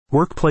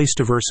Workplace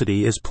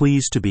Diversity is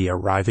pleased to be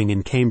arriving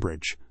in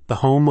Cambridge, the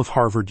home of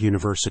Harvard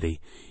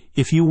University.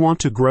 If you want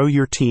to grow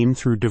your team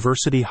through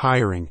diversity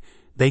hiring,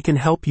 they can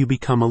help you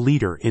become a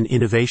leader in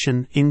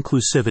innovation,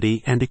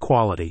 inclusivity, and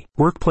equality.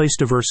 Workplace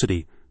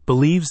Diversity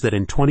believes that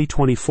in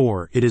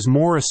 2024 it is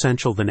more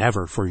essential than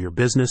ever for your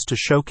business to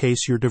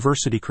showcase your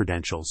diversity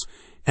credentials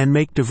and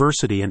make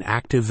diversity an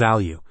active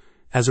value.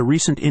 As a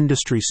recent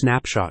industry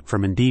snapshot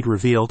from Indeed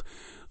revealed,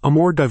 a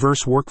more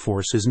diverse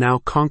workforce is now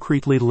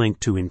concretely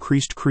linked to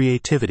increased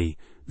creativity,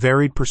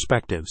 varied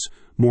perspectives,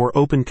 more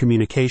open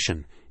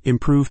communication,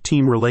 improved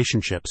team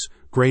relationships,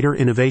 greater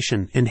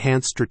innovation,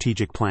 enhanced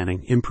strategic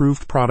planning,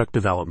 improved product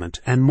development,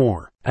 and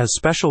more. As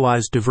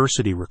specialized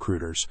diversity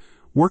recruiters,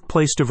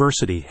 Workplace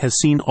Diversity has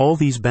seen all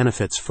these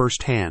benefits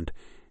firsthand,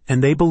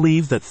 and they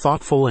believe that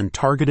thoughtful and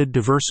targeted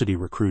diversity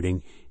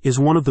recruiting is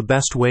one of the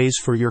best ways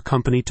for your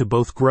company to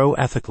both grow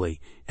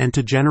ethically and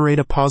to generate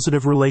a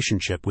positive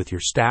relationship with your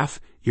staff,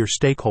 your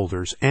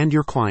stakeholders, and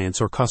your clients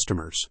or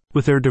customers.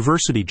 With their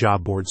diversity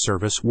job board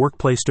service,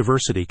 Workplace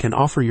Diversity can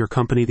offer your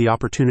company the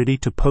opportunity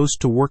to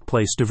post to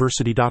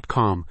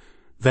workplacediversity.com,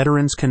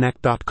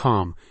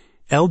 veteransconnect.com,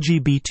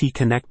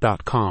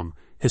 lgbtconnect.com,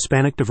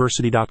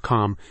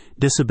 hispanicdiversity.com,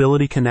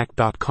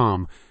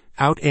 disabilityconnect.com,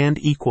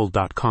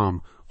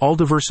 outandequal.com,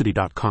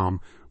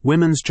 alldiversity.com,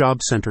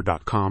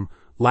 womensjobcenter.com,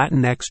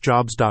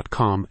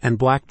 latinxjobs.com, and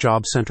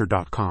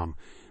blackjobcenter.com.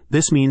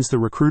 This means the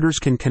recruiters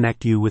can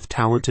connect you with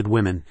talented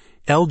women,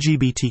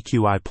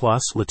 LGBTQI+,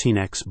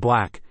 Latinx,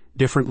 Black,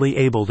 differently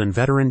abled, and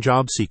veteran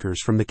job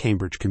seekers from the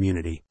Cambridge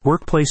community.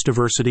 Workplace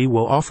Diversity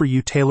will offer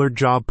you tailored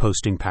job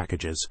posting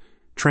packages,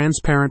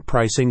 transparent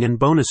pricing, and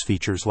bonus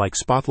features like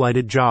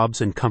spotlighted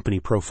jobs and company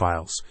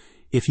profiles.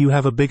 If you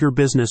have a bigger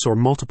business or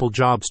multiple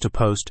jobs to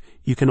post,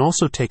 you can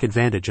also take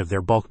advantage of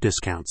their bulk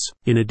discounts.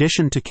 In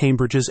addition to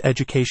Cambridge's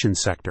education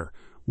sector,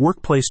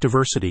 Workplace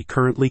Diversity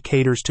currently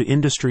caters to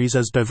industries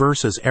as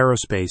diverse as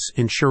aerospace,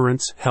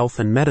 insurance, health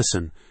and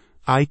medicine,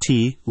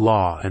 IT,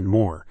 law, and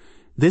more.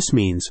 This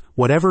means,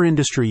 whatever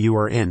industry you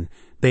are in,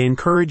 they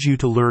encourage you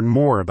to learn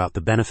more about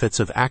the benefits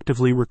of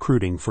actively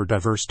recruiting for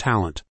diverse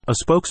talent. A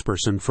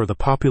spokesperson for the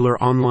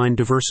popular online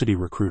diversity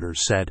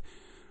recruiters said,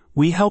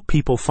 "We help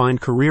people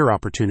find career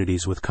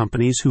opportunities with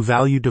companies who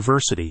value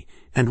diversity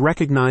and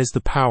recognize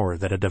the power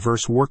that a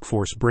diverse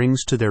workforce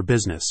brings to their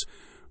business.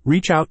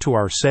 Reach out to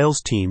our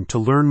sales team to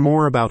learn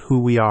more about who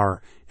we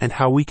are and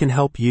how we can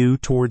help you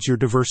towards your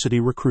diversity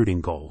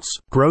recruiting goals."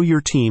 Grow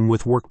your team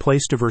with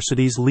Workplace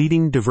Diversity's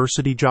leading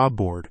diversity job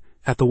board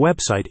at the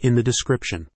website in the description.